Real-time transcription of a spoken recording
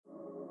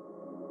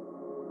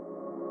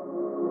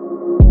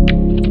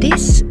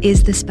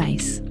is the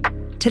space.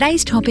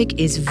 Today's topic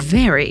is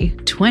very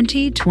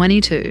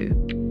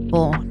 2022.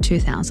 Or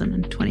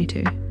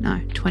 2022.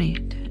 No,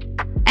 22.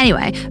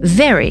 Anyway,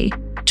 very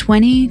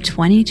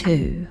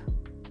 2022.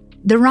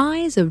 The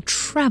rise of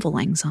travel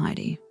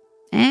anxiety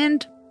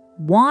and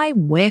why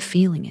we're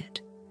feeling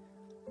it.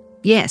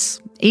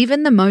 Yes,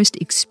 even the most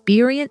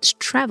experienced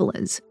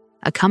travellers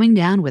are coming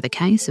down with a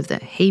case of the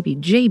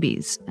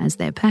heebie-jeebies as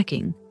they're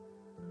packing.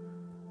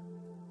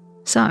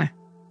 So,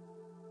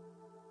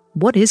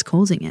 what is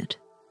causing it?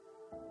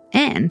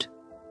 And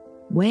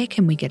where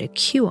can we get a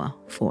cure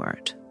for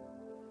it?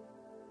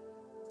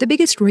 The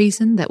biggest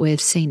reason that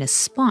we've seen a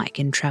spike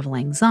in travel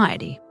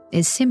anxiety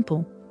is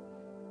simple.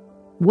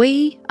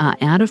 We are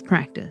out of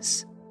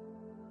practice.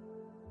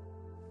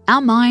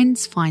 Our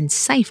minds find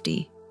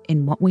safety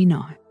in what we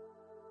know.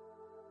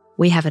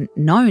 We haven't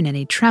known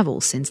any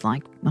travel since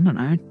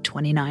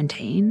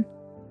 2019.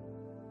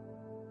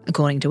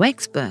 According to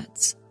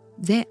experts,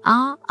 there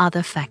are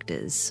other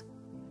factors.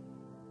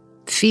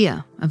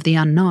 Fear of the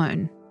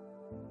unknown,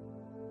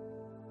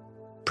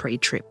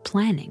 pre-trip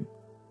planning,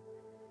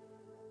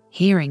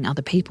 hearing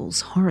other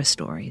people's horror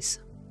stories.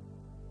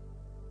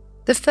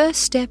 The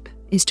first step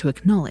is to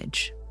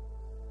acknowledge.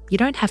 You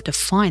don't have to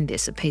find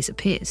this a piece of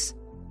piss.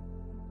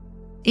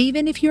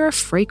 Even if you're a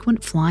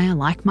frequent flyer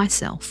like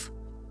myself,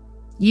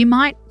 you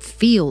might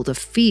feel the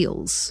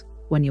feels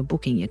when you're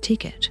booking your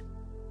ticket.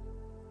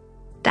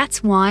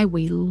 That's why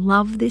we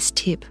love this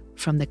tip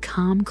from the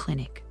Calm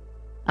Clinic,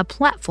 a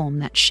platform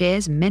that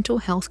shares mental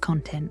health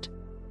content.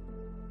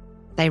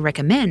 They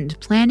recommend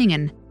planning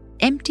an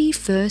empty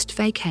first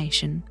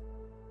vacation.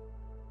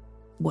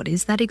 What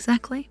is that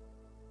exactly?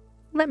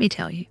 Let me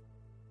tell you.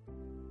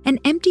 An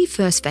empty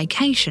first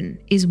vacation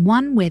is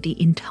one where the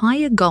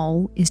entire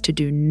goal is to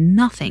do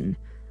nothing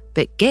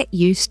but get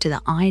used to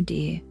the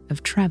idea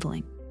of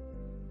travelling.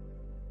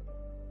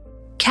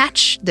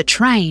 Catch the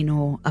train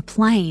or a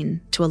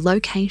plane to a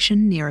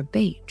location near a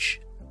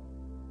beach.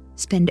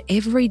 Spend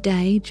every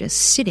day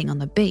just sitting on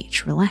the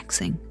beach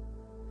relaxing.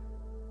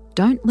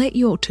 Don't let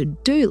your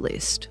to-do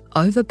list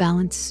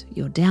overbalance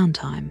your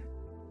downtime.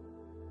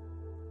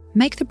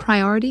 Make the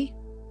priority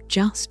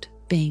just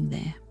being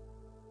there.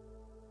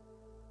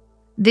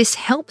 This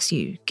helps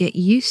you get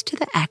used to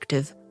the act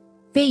of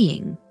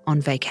being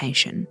on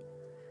vacation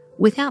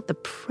without the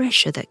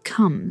pressure that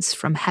comes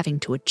from having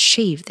to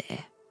achieve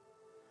there.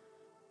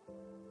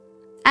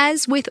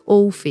 As with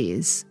all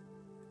fears,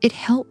 it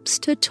helps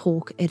to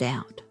talk it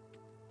out.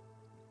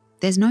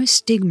 There's no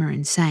stigma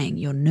in saying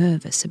you're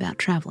nervous about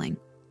travelling.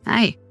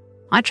 Hey,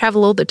 I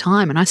travel all the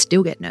time and I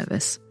still get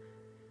nervous.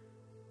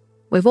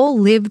 We've all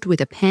lived with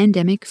a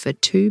pandemic for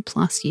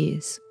 2+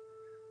 years.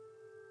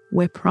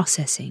 We're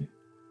processing.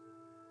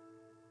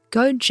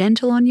 Go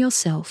gentle on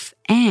yourself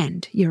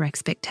and your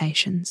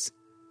expectations.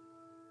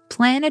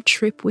 Plan a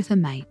trip with a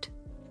mate.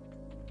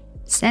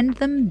 Send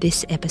them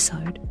this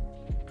episode.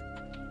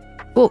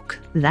 Book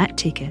that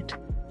ticket.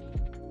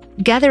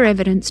 Gather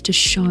evidence to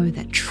show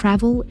that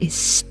travel is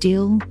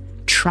still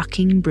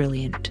trucking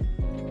brilliant.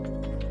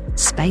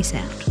 Space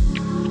out.